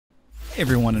Hey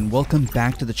everyone, and welcome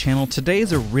back to the channel. Today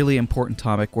is a really important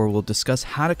topic where we'll discuss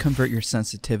how to convert your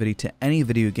sensitivity to any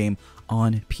video game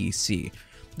on PC.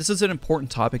 This is an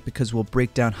important topic because we'll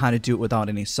break down how to do it without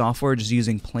any software, just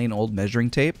using plain old measuring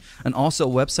tape, and also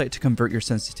a website to convert your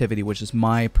sensitivity, which is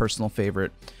my personal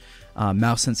favorite,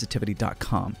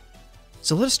 mousesensitivity.com.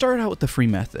 So let's start out with the free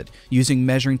method, using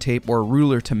measuring tape or a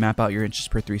ruler to map out your inches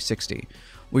per 360.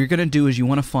 What you're going to do is you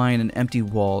want to find an empty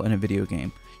wall in a video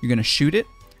game. You're going to shoot it,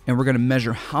 and we're going to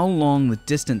measure how long the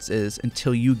distance is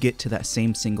until you get to that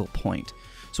same single point.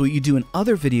 So what you do in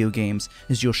other video games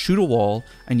is you'll shoot a wall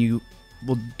and you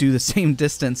will do the same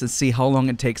distance and see how long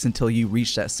it takes until you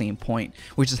reach that same point,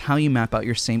 which is how you map out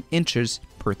your same inches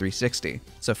per 360.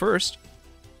 So first,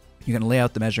 you're going to lay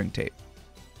out the measuring tape.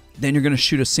 Then you're going to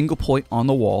shoot a single point on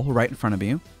the wall right in front of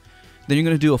you. Then you're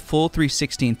going to do a full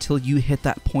 360 until you hit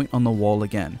that point on the wall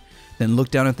again. Then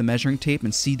look down at the measuring tape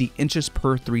and see the inches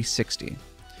per 360.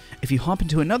 If you hop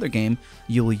into another game,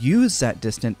 you'll use that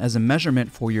distance as a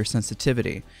measurement for your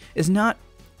sensitivity. It's not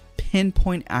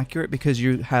pinpoint accurate because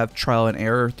you have trial and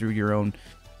error through your own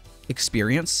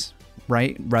experience,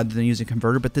 right? Rather than using a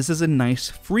converter, but this is a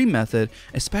nice free method,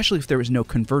 especially if there is no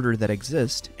converter that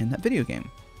exists in that video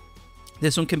game.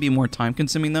 This one can be more time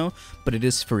consuming though, but it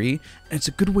is free, and it's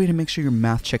a good way to make sure your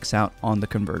math checks out on the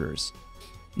converters.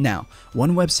 Now,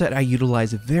 one website I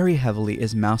utilize very heavily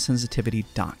is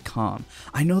mousesensitivity.com.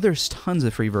 I know there's tons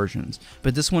of free versions,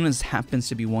 but this one happens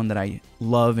to be one that I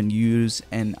love and use,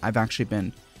 and I've actually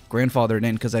been grandfathered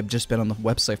in because I've just been on the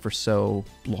website for so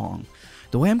long.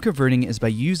 The way I'm converting is by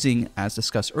using, as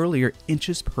discussed earlier,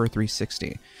 inches per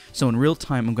 360. So in real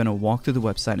time, I'm going to walk through the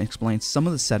website and explain some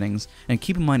of the settings, and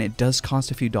keep in mind it does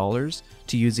cost a few dollars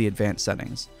to use the advanced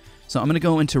settings. So I'm going to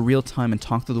go into real time and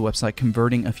talk through the website,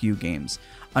 converting a few games.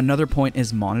 Another point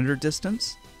is monitor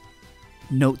distance.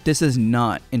 Note, this is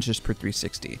not inches per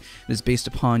 360. It is based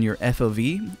upon your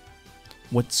FOV,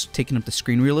 what's taking up the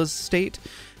screen real estate.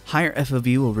 Higher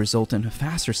FOV will result in a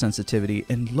faster sensitivity,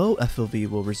 and low FOV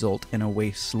will result in a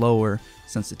way slower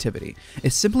sensitivity.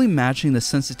 It's simply matching the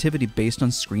sensitivity based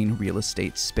on screen real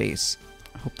estate space.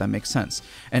 I hope that makes sense.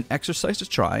 An exercise to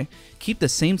try: keep the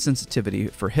same sensitivity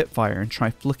for hipfire and try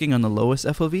flicking on the lowest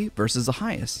FOV versus the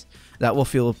highest. That will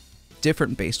feel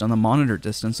different based on the monitor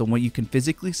distance and what you can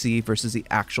physically see versus the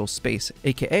actual space,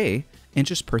 aka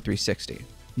inches per 360.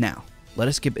 Now, let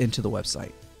us get into the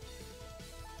website.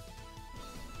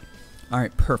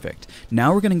 Alright, perfect.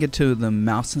 Now we're going to get to the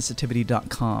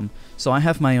mousesensitivity.com. So I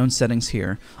have my own settings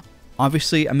here.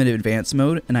 Obviously, I'm in advanced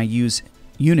mode and I use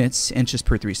units, inches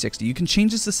per 360. You can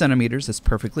change this to centimeters, that's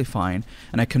perfectly fine.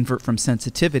 And I convert from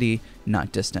sensitivity,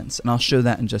 not distance. And I'll show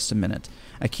that in just a minute.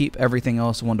 I keep everything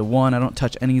else 1:1. I don't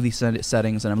touch any of these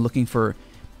settings, and I'm looking for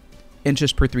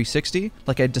inches per 360.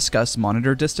 Like I discussed,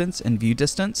 monitor distance and view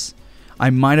distance. I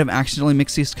might have accidentally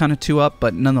mixed these kind of two up,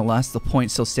 but nonetheless, the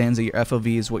point still stands that your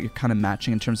FOV is what you're kind of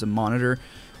matching in terms of monitor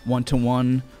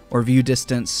 1:1, or view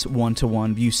distance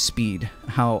 1:1, view speed,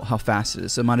 how fast it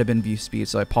is. So it might have been view speed,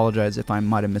 so I apologize if I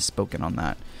might have misspoken on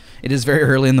that. It is very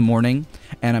early in the morning,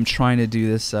 and I'm trying to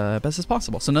do this best as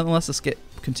possible. So nonetheless, let's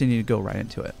continue to go right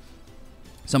into it.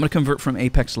 So I'm going to convert from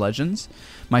Apex Legends.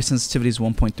 My sensitivity is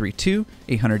 1.32,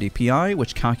 800 dpi,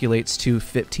 which calculates to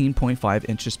 15.5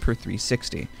 inches per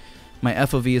 360. My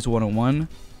FOV is 1:1,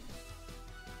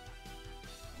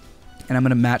 and I'm going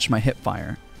to match my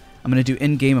hipfire. I'm going to do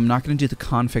in-game. I'm not going to do the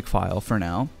config file for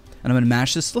now, and I'm going to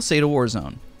match this, let's say, to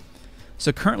Warzone.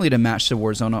 So currently, to match to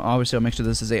Warzone, obviously I'll make sure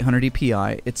this is 800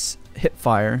 dpi. It's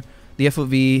hipfire. The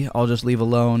FOV I'll just leave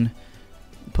alone.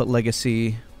 Put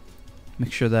legacy.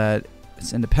 Make sure that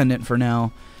it's independent for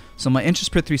now. So my inches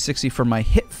per 360 for my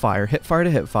hipfire to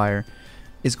hipfire,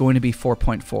 is going to be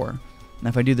 4.4. Now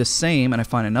if I do the same and I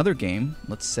find another game,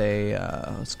 let's say,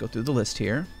 let's go through the list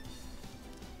here.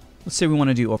 Let's say we want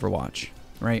to do Overwatch,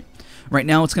 right? Right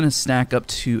now it's going to stack up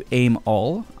to aim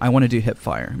all. I want to do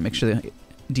hipfire. Make sure the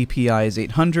DPI is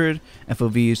 800.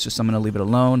 FOV is just, I'm going to leave it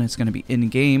alone. It's going to be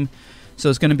in-game. So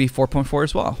it's going to be 4.4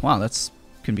 as well. Wow, that's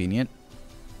convenient.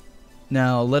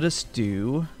 Now let us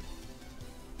do...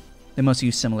 They must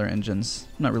use similar engines.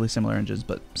 Not really similar engines,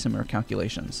 but similar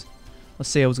calculations. Let's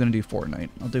say I was going to do Fortnite.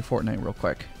 I'll do Fortnite real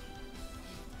quick.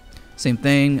 Same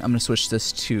thing. I'm going to switch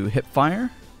this to hipfire.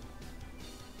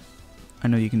 I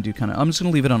know you can do kind of... I'm just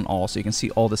going to leave it on all so you can see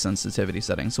all the sensitivity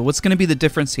settings. So what's going to be the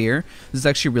difference here? This is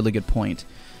actually a really good point.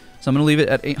 So I'm going to leave it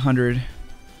at 800.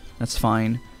 That's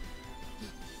fine.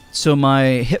 So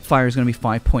my hipfire is going to be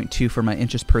 5.2 for my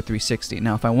inches per 360.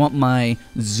 Now if I want my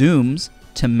zooms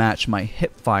to match my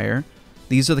hipfire,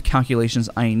 these are the calculations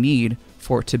I need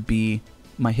for it to be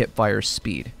my hipfire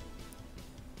speed.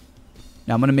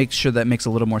 Now I'm going to make sure that makes a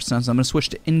little more sense. I'm going to switch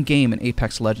to in-game in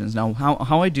Apex Legends. Now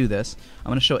how I do this, I'm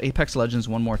going to show Apex Legends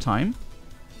one more time.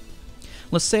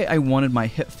 Let's say I wanted my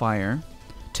hip fire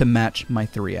to match my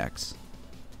 3x,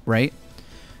 right?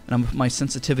 And I'm going to put my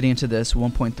sensitivity into this,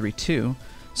 1.32.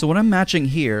 So what I'm matching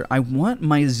here, I want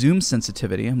my zoom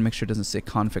sensitivity. I'm going to make sure it doesn't say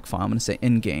config file. I'm going to say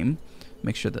in-game.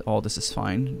 Make sure that all this is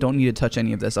fine. Don't need to touch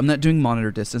any of this. I'm not doing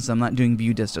monitor distance. I'm not doing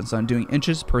view distance. I'm doing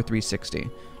inches per 360.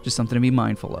 Just something to be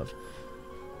mindful of.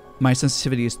 My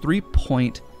sensitivity is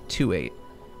 3.28,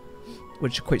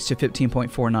 which equates to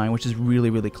 15.49, which is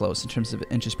really, really close in terms of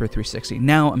inches per 360.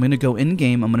 Now I'm going to go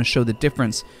in-game. I'm going to show the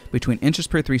difference between inches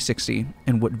per 360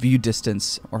 and what view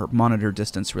distance or monitor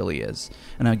distance really is.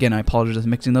 And again, I apologize for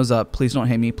mixing those up. Please don't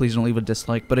hate me. Please don't leave a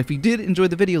dislike. But if you did enjoy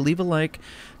the video, leave a like,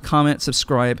 comment,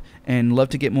 subscribe, and love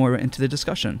to get more into the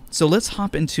discussion. So let's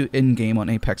hop into in-game on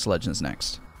Apex Legends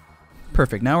next.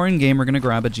 Perfect. Now we're in-game. We're going to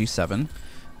grab a G7.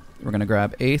 We're going to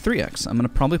grab a 3x. I'm going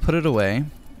to probably put it away.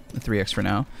 The 3x for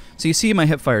now. So you see my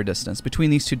hip fire distance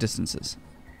between these two distances,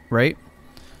 right?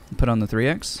 Put on the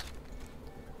 3x.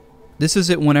 This is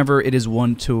it whenever it is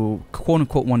 1 to, quote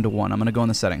unquote, 1 to 1. I'm going to go in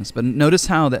the settings. But notice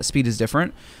how that speed is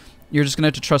different. You're just going to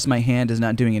have to trust my hand is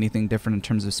not doing anything different in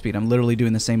terms of speed. I'm literally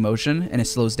doing the same motion and it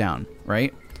slows down,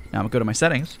 right? Now I'm going to go to my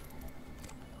settings.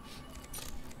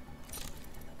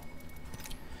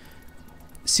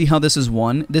 See how this is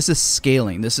 1? This is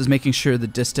scaling. This is making sure the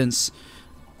distance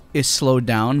is slowed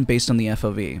down based on the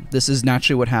FOV. This is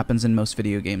naturally what happens in most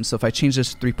video games. So if I change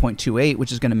this to 3.28, which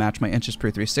is going to match my inches per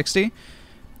 360,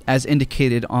 as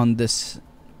indicated on this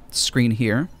screen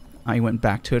here, I went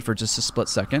back to it for just a split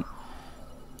second.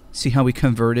 See how we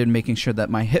converted, making sure that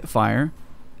my hip fire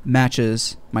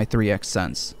matches my 3x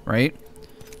sense, right?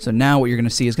 So now what you're going to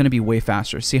see is going to be way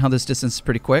faster. See how this distance is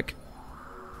pretty quick?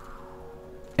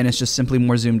 And it's just simply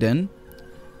more zoomed in.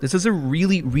 This is a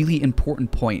really, really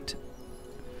important point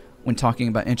when talking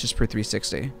about inches per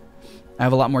 360. I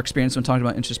have a lot more experience when talking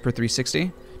about inches per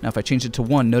 360. Now if I change it to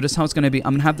 1, notice how it's going to be.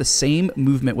 I'm going to have the same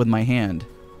movement with my hand,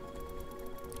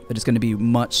 but it's going to be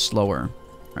much slower.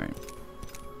 All right.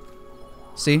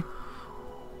 See?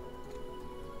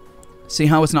 See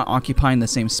how it's not occupying the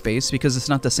same space? Because it's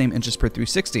not the same inches per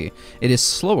 360. It is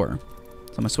slower. So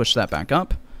I'm going to switch that back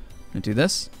up. I'm going to do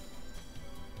this.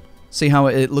 See how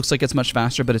it looks like it's much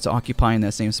faster, but it's occupying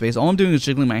that same space. All I'm doing is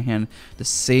jiggling my hand the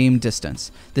same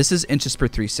distance. This is inches per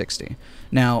 360.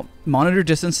 Now, monitor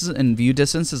distances and view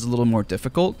distance is a little more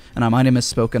difficult, and I might have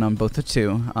misspoken on both the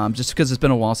two, just because it's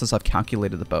been a while since I've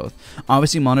calculated the both.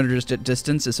 Obviously, monitor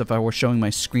distance is if I were showing my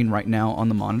screen right now on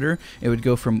the monitor, it would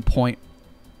go from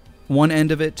one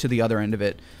end of it to the other end of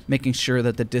it, making sure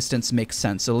that the distance makes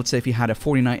sense. So let's say if you had a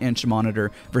 49-inch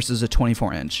monitor versus a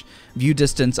 24-inch. View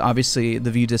distance, obviously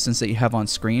the view distance that you have on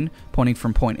screen, pointing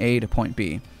from point A to point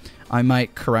B. I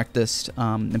might correct this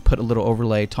and put a little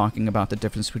overlay talking about the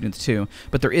difference between the two,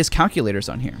 but there is calculators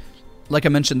on here. Like I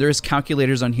mentioned, there is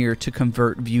calculators on here to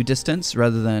convert view distance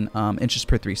rather than inches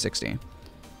per 360.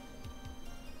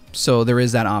 So there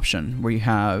is that option where you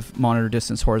have monitor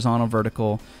distance horizontal,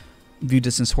 vertical, view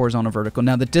distance horizontal, vertical.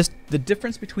 Now the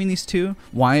difference between these two,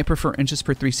 why I prefer inches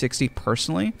per 360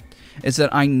 personally, is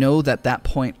that I know that that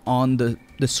point on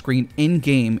the screen in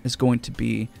game is going to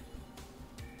be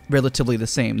relatively the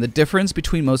same. The difference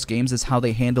between most games is how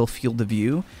they handle field of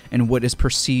view and what is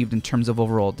perceived in terms of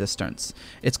overall distance.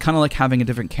 It's kind of like having a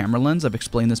different camera lens. I've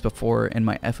explained this before in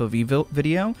my FOV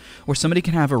video, where somebody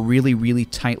can have a really, really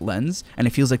tight lens and it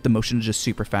feels like the motion is just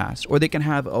super fast. Or they can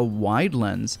have a wide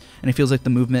lens and it feels like the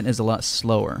movement is a lot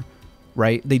slower,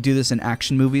 right? They do this in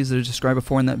action movies that I described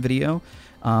before in that video,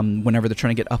 whenever they're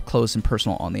trying to get up close and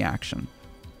personal on the action.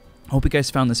 I hope you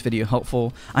guys found this video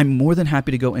helpful. I'm more than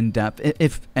happy to go in depth.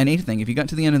 If anything, if you got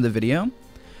to the end of the video,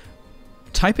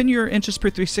 type in your inches per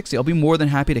 360. I'll be more than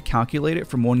happy to calculate it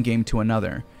from one game to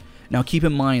another. Now keep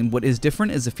in mind, what is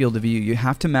different is the field of view. You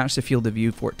have to match the field of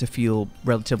view for it to feel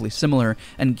relatively similar,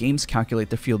 and games calculate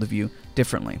the field of view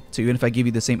differently. So even if I give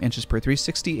you the same inches per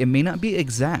 360, it may not be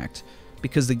exact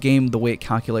because the game, the way it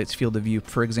calculates field of view,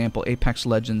 for example, Apex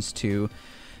Legends to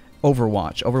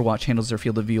Overwatch. Overwatch handles their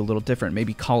field of view a little different.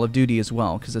 Maybe Call of Duty as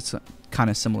well, because it's kind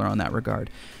of similar on that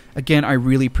regard. Again, I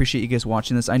really appreciate you guys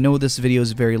watching this. I know this video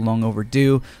is very long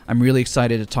overdue. I'm really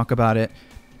excited to talk about it.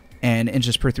 And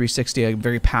inches per 360, I'm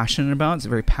very passionate about. It's a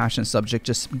very passionate subject.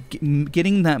 Just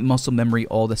getting that muscle memory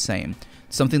all the same.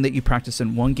 Something that you practice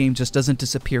in one game just doesn't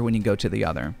disappear when you go to the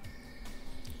other.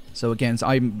 So again,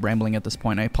 I'm rambling at this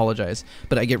point, I apologize,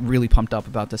 but I get really pumped up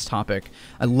about this topic.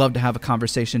 I love to have a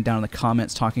conversation down in the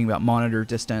comments talking about monitor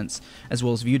distance as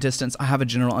well as view distance. I have a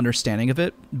general understanding of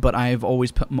it, but I've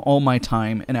always put all my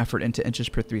time and effort into inches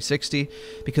per 360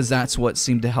 because that's what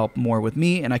seemed to help more with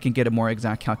me, and I can get a more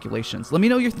exact calculations. Let me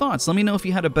know your thoughts. Let me know if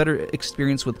you had a better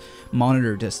experience with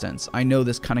monitor distance. I know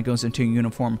this kind of goes into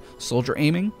uniform soldier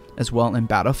aiming as well in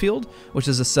Battlefield, which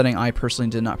is a setting I personally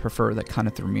did not prefer. That kind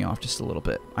of threw me off just a little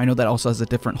bit. I know that also has a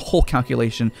different whole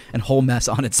calculation and whole mess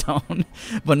on its own,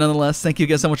 but nonetheless, thank you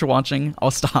guys so much for watching.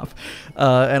 I'll stop,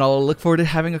 and I'll look forward to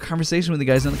having a conversation with you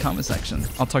guys in the comment section.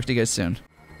 I'll talk to you guys soon.